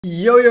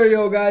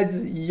Yo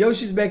guys,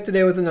 Yoshi's back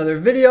today with another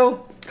video.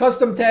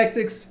 Custom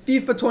tactics,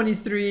 FIFA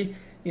 23.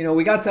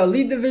 We got to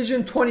Elite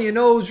Division,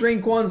 20-0s,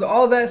 rank 1s,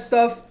 all that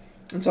stuff.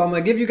 And so I'm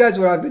going to give you guys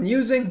what I've been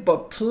using,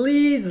 but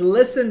please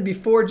listen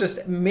before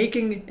just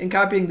making and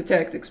copying the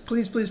tactics.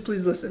 Please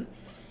listen.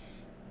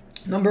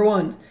 Number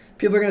one,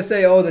 people are going to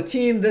say, oh, the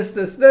team,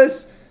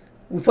 this.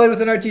 We played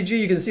with an RTG,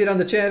 you can see it on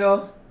the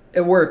channel.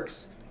 It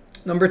works.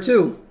 Number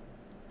two,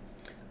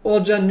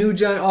 old gen, new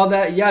gen, all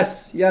that.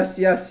 Yes,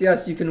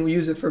 you can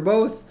use it for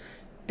both.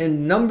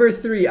 And number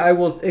three, I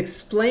will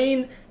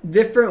explain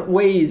different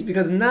ways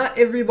because not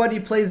everybody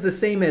plays the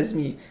same as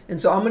me.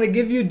 And so I'm going to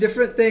give you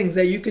different things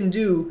that you can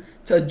do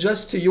to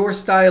adjust to your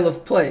style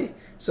of play.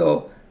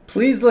 So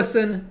please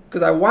listen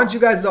because I want you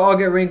guys to all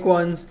get rank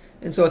 1s.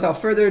 And so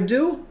without further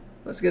ado,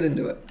 let's get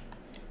into it.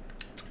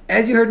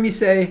 As you heard me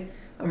say,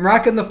 I'm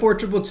rocking the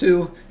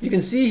 4-2-2. You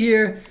can see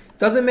here,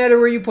 doesn't matter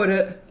where you put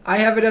it. I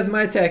have it as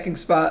my attacking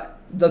spot.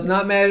 Does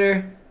not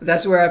matter, but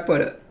that's where I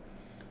put it.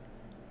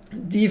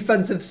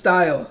 Defensive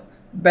style,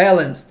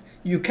 balanced.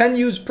 You can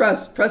use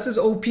press. Press is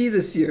OP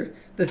this year.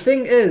 The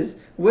thing is,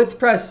 with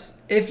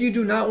press, if you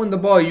do not win the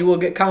ball, you will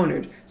get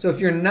countered. So if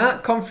you're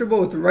not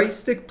comfortable with right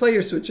stick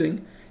player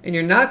switching, and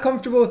you're not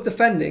comfortable with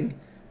defending,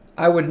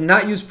 I would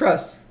not use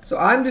press. So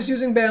I'm just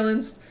using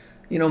balanced.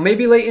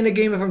 Maybe late in a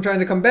game if I'm trying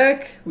to come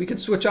back, we could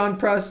switch on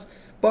press.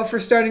 But for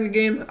starting a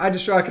game, I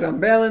just rock it on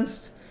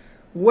balanced.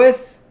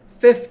 Width,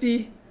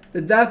 50.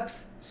 The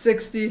depth,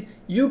 60.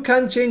 You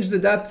can change the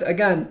depth.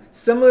 Again,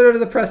 similar to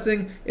the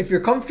pressing. If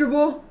you're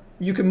comfortable,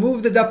 you can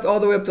move the depth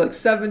all the way up to like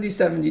 70,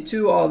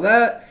 72, all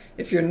that.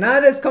 If you're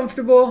not as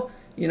comfortable,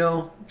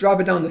 drop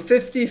it down to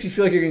 50. If you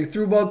feel like you're getting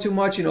through ball too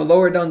much,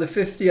 lower it down to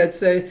 50, I'd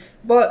say.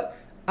 But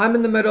I'm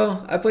in the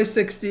middle. I play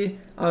 60.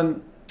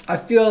 I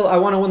feel I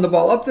want to win the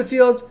ball up the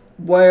field,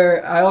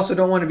 where I also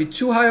don't want to be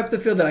too high up the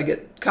field that I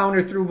get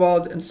counter through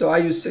balled, and so I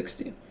use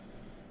 60.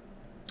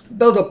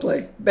 Build-up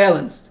play,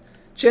 balanced.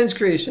 Chance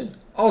creation,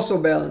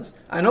 also balanced.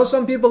 I know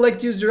some people like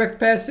to use direct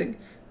passing.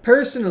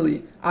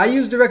 Personally, I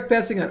use direct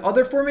passing on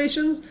other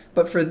formations,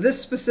 but for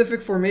this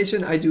specific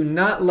formation, I do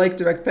not like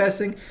direct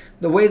passing.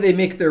 The way they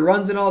make their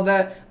runs and all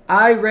that,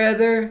 I'd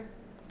rather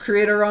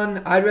create a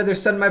run. I'd rather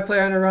send my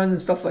player on a run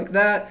and stuff like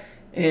that.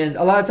 And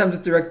a lot of times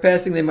with direct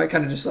passing, they might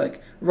kind of just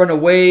like run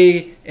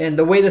away. And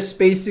the way the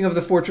spacing of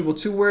the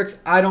 4-2-2 works,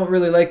 I don't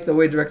really like the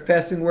way direct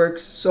passing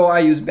works, so I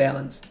use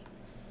balanced.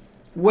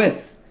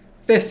 Width,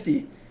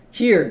 50.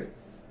 Here,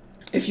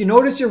 if you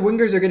notice your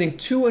wingers are getting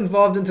too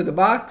involved into the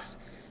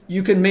box,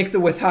 you can make the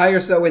width higher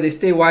so that way they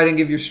stay wide and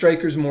give your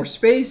strikers more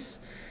space.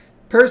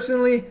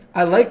 Personally,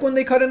 I like when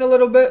they cut in a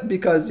little bit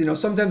because,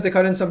 sometimes they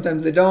cut in,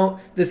 sometimes they don't.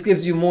 This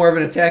gives you more of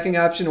an attacking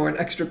option or an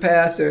extra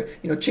pass or,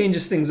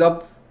 changes things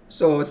up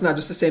so it's not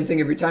just the same thing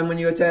every time when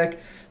you attack.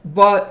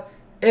 But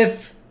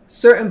if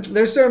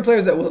there's certain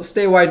players that will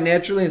stay wide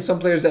naturally and some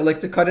players that like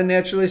to cut in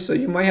naturally, so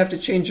you might have to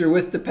change your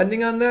width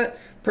depending on that.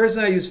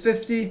 Personally, I use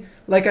 50.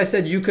 Like I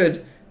said, you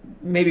could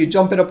maybe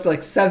jump it up to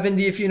like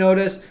 70 if you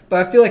notice.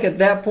 But I feel like at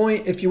that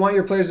point, if you want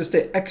your players to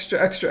stay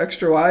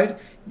extra wide,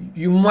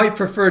 you might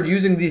prefer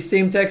using these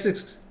same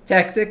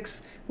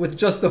tactics with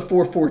just the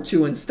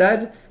 4-4-2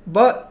 instead.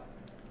 But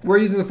we're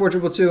using the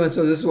 4-2-2, and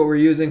so this is what we're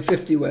using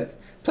 50 with.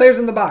 Players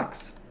in the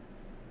box.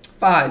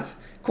 5.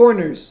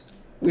 Corners.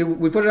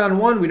 We put it on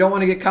 1. We don't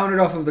want to get countered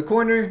off of the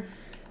corner.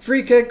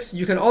 Free kicks,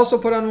 you can also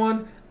put on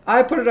 1.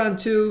 I put it on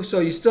 2, so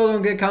you still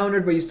don't get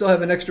countered, but you still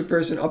have an extra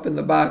person up in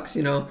the box,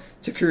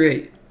 to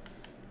create.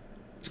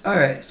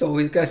 Alright, so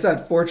like I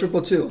said,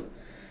 4-2-2.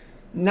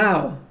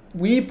 Now,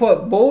 we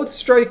put both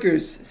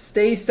strikers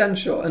stay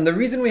central. And the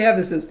reason we have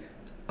this is,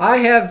 I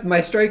have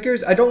my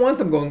strikers, I don't want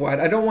them going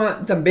wide. I don't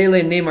want Dembele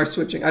and Neymar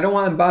switching. I don't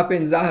want Mbappe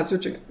and Zaha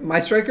switching. My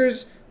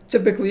strikers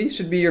typically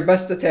should be your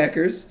best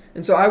attackers.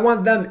 And so I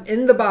want them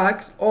in the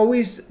box,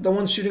 always the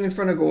ones shooting in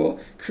front of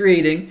goal,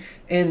 creating.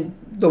 And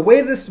the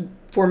way this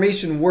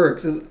formation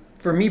works is,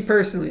 for me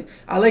personally,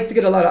 I like to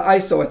get a lot of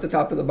ISO at the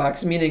top of the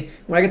box, meaning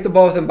when I get the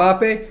ball with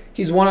Mbappe,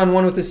 he's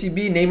one-on-one with the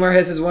CB, Neymar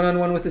has his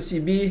one-on-one with the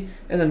CB,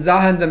 and then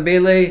Zaha and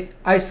Dembele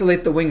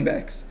isolate the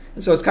wingbacks.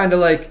 And so it's kind of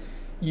like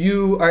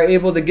you are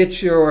able to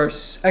get your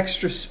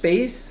extra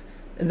space,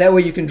 and that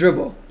way you can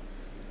dribble.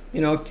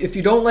 If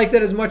you don't like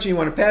that as much and you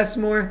want to pass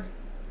more,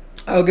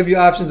 I'll give you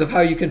options of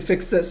how you can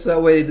fix this so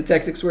that way the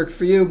tactics work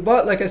for you.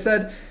 But like I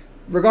said,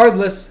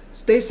 regardless,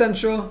 stay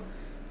central.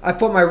 I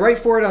put my right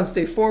forward on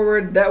stay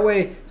forward. That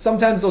way,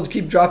 sometimes they'll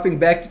keep dropping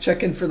back to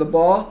check in for the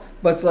ball,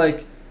 but it's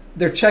like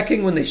they're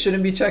checking when they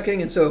shouldn't be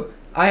checking. And so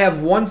I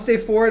have one stay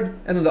forward,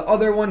 and then the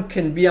other one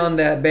can be on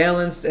that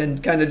balanced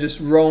and kind of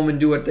just roam and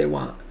do what they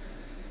want.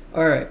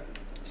 All right,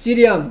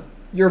 CDM.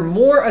 Your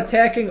more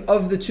attacking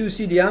of the two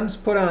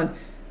CDMs, put on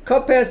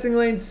cut passing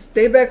lanes,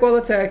 stay back while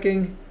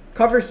attacking,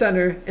 cover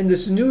center, and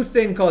this new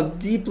thing called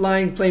deep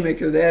lying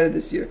playmaker they added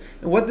this year.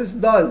 And what this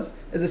does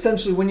is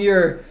essentially when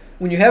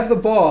you have the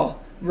ball,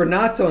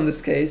 Renato in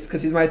this case,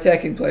 because he's my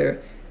attacking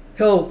player,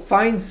 he'll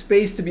find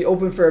space to be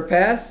open for a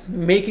pass,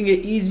 making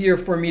it easier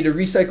for me to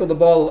recycle the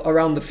ball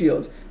around the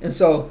field. And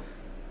so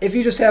if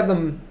you just have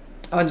them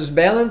on just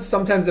balance.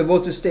 Sometimes they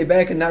both just stay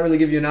back and not really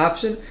give you an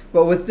option.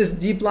 But with this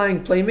deep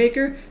lying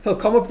playmaker, he'll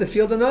come up the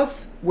field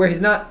enough where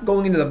he's not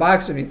going into the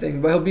box or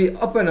anything, but he'll be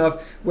up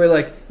enough where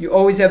like you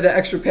always have that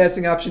extra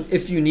passing option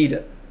if you need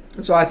it.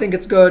 And so I think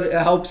it's good. It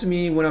helps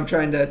me when I'm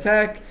trying to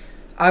attack.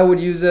 I would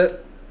use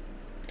it.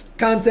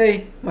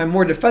 Conte, my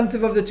more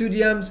defensive of the two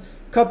DMs,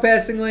 cut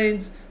passing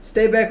lanes,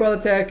 stay back while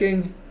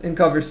attacking, and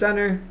cover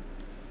center.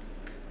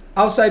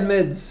 Outside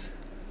mids,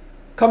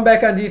 come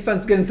back on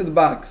defense, get into the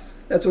box.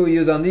 That's what we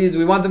use on these.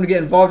 We want them to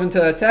get involved into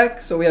the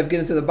attack, so we have get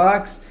into the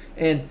box.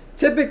 And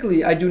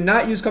typically, I do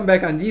not use come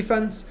back on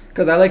defense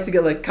because I like to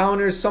get like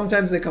counters.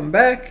 Sometimes they come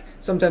back,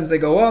 sometimes they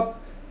go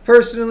up.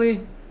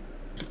 Personally,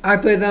 I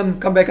play them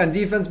come back on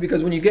defense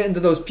because when you get into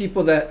those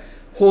people that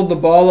hold the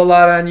ball a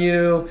lot on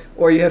you,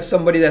 or you have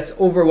somebody that's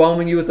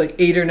overwhelming you with like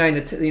 8 or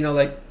 9,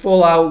 like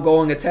full out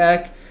going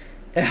attack,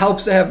 it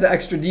helps to have the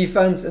extra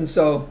defense. And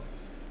so,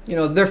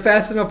 they're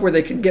fast enough where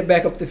they can get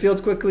back up the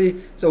field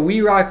quickly. So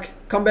we rock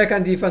come back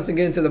on defense and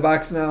get into the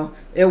box now.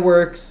 It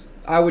works.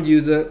 I would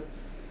use it.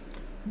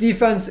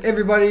 Defense,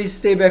 everybody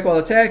stay back while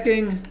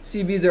attacking.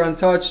 CBs are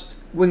untouched.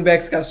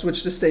 Wingbacks got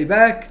switched to stay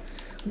back.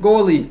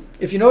 Goalie,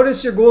 if you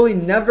notice your goalie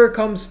never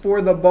comes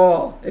for the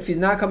ball, if he's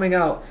not coming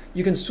out,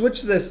 you can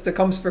switch this to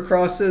comes for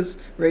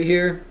crosses right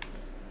here.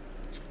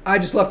 I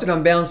just left it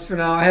unbalanced for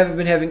now. I haven't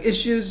been having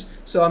issues,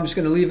 so I'm just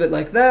going to leave it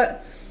like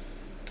that.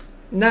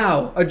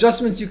 Now,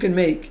 adjustments you can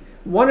make.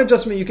 One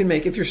adjustment you can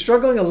make, if you're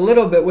struggling a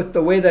little bit with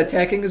the way the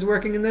attacking is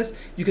working in this,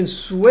 you can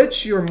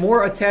switch your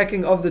more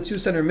attacking of the two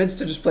center mids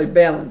to just play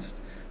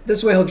balanced.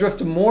 This way he'll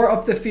drift more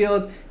up the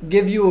field,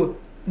 give you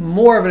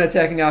more of an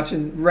attacking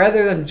option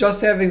rather than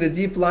just having the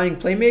deep lying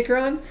playmaker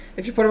on.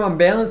 If you put him on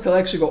balance, he'll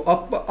actually go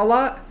up a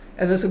lot,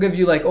 and this will give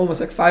you like almost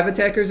like 5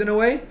 attackers in a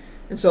way.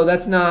 And so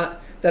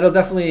that'll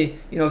definitely,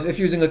 if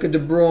you're using like a De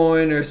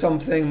Bruyne or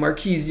something,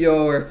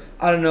 Marquisio, or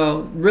I don't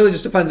know, really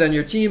just depends on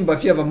your team. But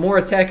if you have a more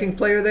attacking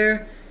player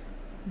there,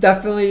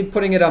 definitely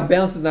putting it on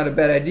balance is not a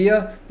bad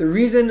idea. The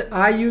reason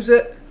I use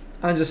it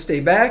on just stay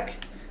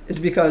back is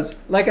because,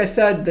 like I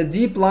said, the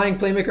deep lying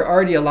playmaker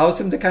already allows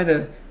him to kind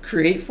of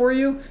create for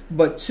you.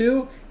 But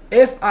 2,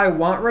 if I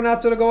want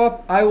Renato to go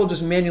up, I will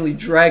just manually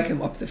drag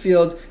him up the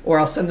field, or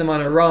I'll send him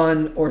on a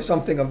run or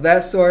something of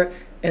that sort.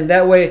 And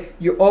that way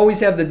you always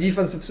have the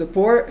defensive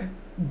support,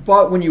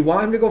 but when you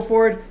want him to go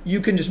forward, you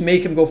can just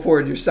make him go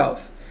forward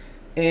yourself.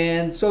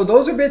 And so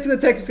those are basically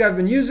the tactics I've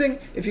been using.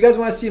 If you guys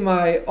want to see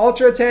my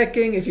ultra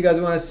attacking, if you guys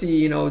want to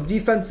see,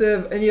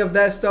 defensive, any of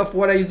that stuff,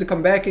 what I use to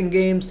come back in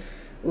games,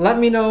 let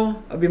me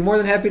know. I'll be more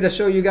than happy to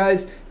show you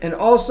guys. And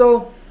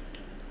also,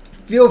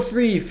 feel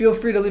free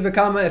to leave a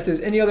comment if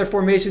there's any other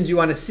formations you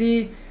want to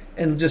see,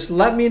 and just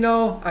let me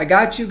know. I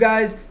got you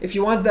guys. If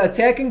you want the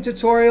attacking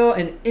tutorial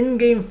and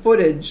in-game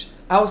footage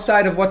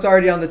outside of what's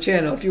already on the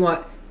channel, if you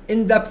want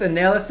in-depth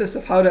analysis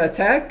of how to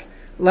attack,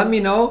 let me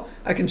know.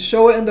 I can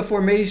show it in the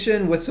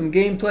formation with some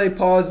gameplay,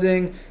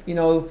 pausing,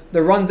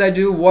 the runs I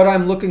do, what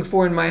I'm looking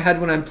for in my head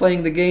when I'm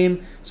playing the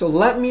game. So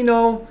let me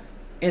know.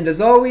 And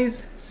as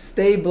always,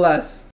 stay blessed.